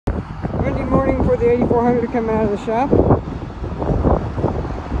morning for the 8400 to come out of the shop.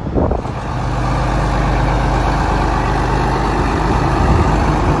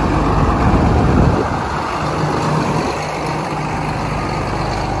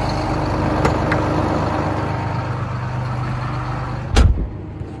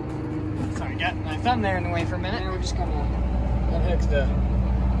 Sorry, got my thumb there in the way for a minute. Now we're just gonna unhook the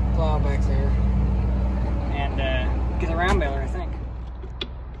plow back there And get the round baler, I think.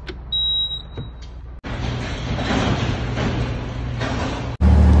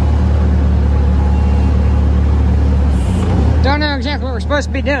 Don't know exactly what we're supposed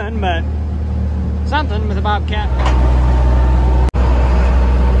to be doing, but something with a bobcat.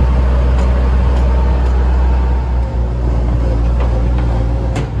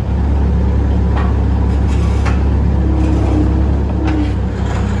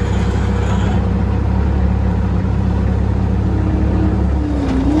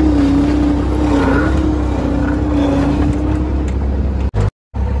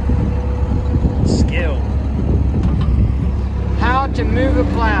 To move a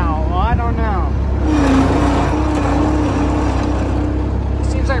plow, well, I don't know.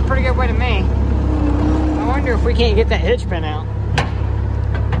 Seems like a pretty good way to me. I wonder if we can't get that hitch pin out.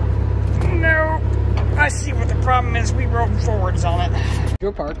 No, I see what the problem is. We rolled forwards on it.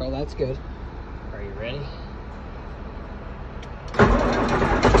 Go park. Oh, that's good. Are you ready?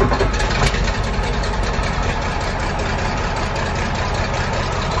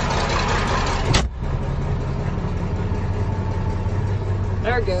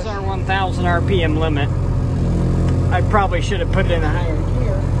 There it goes. It's our 1,000 RPM limit. I probably should have put it in a higher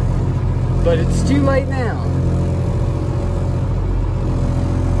gear, but it's too late now.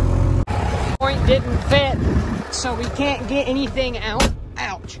 Point didn't fit, so we can't get anything out.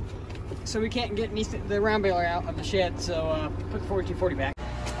 Ouch. So we can't get the round baler out of the shed, so put the 4240 back.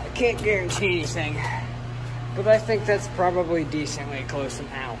 I can't guarantee anything, but I think that's probably decently close and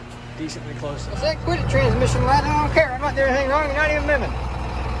out. Decently close. Is that quit it transmission light? I don't care. I'm not doing anything wrong. You're not even moving.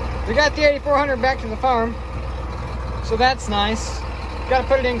 We got the 8400 back to the farm, so that's nice. Got to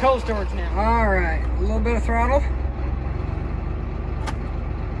put it in cold storage now. All right, a little bit of throttle.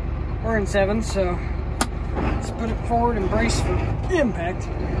 We're in 7, so let's put it forward and brace for impact.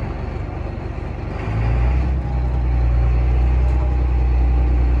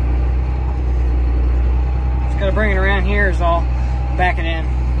 Just got to bring it around here is all. Back it in.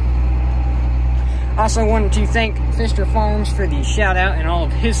 Also wanted to thank Pfister Farms for the shout out and all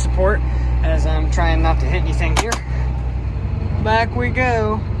of his support as I'm trying not to hit anything here. Back we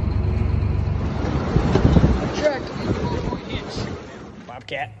go. Truck.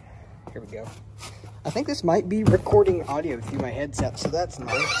 Bobcat. Here we go. I think this might be recording audio through my headset, so that's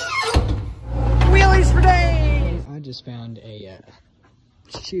nice. Wheelies for days! I just found a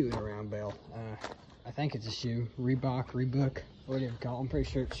shoe in a round bale. I think it's a shoe. Reebok, whatever you call it. I'm pretty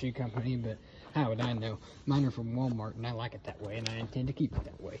sure it's a shoe company, but how would I know? Mine are from Walmart, and I like it that way, and I intend to keep it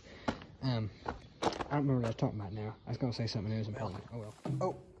that way. I don't remember what I was talking about now. I was going to say something that was important. Oh, well.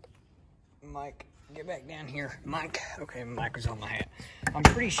 Oh, Mike, get back down here. Mike. Okay, Mike was on my hat. I'm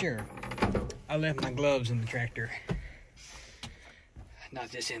pretty sure I left my gloves in the tractor. Not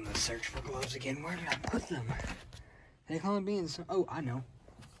this endless search for gloves again. Where did I put them? They can only be in some... Oh, I know.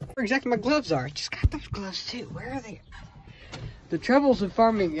 Where exactly my gloves are. I just got those gloves, too. Where are they? The troubles of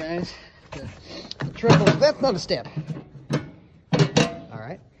farming, guys. The troubles, that's not a step.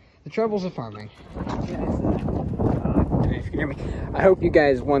 Alright. The troubles of farming. If you can hear me. I hope you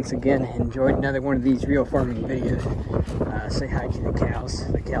guys once again enjoyed another one of these real farming videos. Say hi to the cows.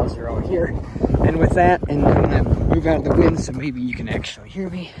 The cows are all here. And with that, and I'm going to move out of the wind so maybe you can actually hear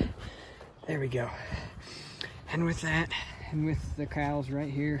me. There we go. And with that, and with the cows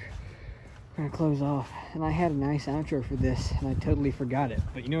right here, I'm gonna close off. And I had a nice outro for this, and I totally forgot it.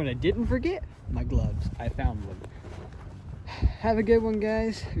 But you know what I didn't forget? My gloves. I found them. Have a good one,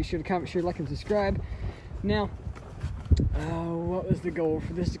 guys. Be sure to comment, share, like, and subscribe. Now, what was the goal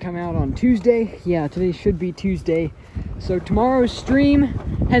for this to come out on Tuesday? Yeah, today should be Tuesday. So tomorrow's stream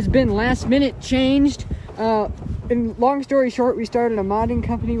has been last minute changed. And long story short, we started a modding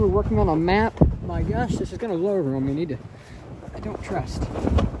company. We're working on a map. My gosh, this is gonna blow over on me. I don't trust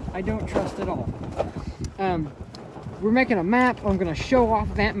at all. We're making a map. I'm going to show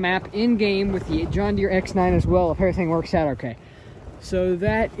off that map in-game with the John Deere X9 as well, if everything works out okay. So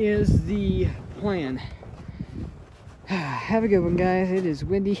that is the plan. Have a good one, guys. It is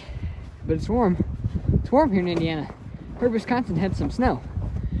windy, but it's warm. It's warm here in Indiana. Heard Wisconsin had some snow.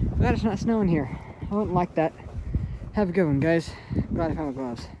 Glad it's not snowing here. I wouldn't like that. Have a good one, guys. Glad I found my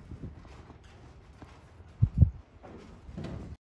gloves.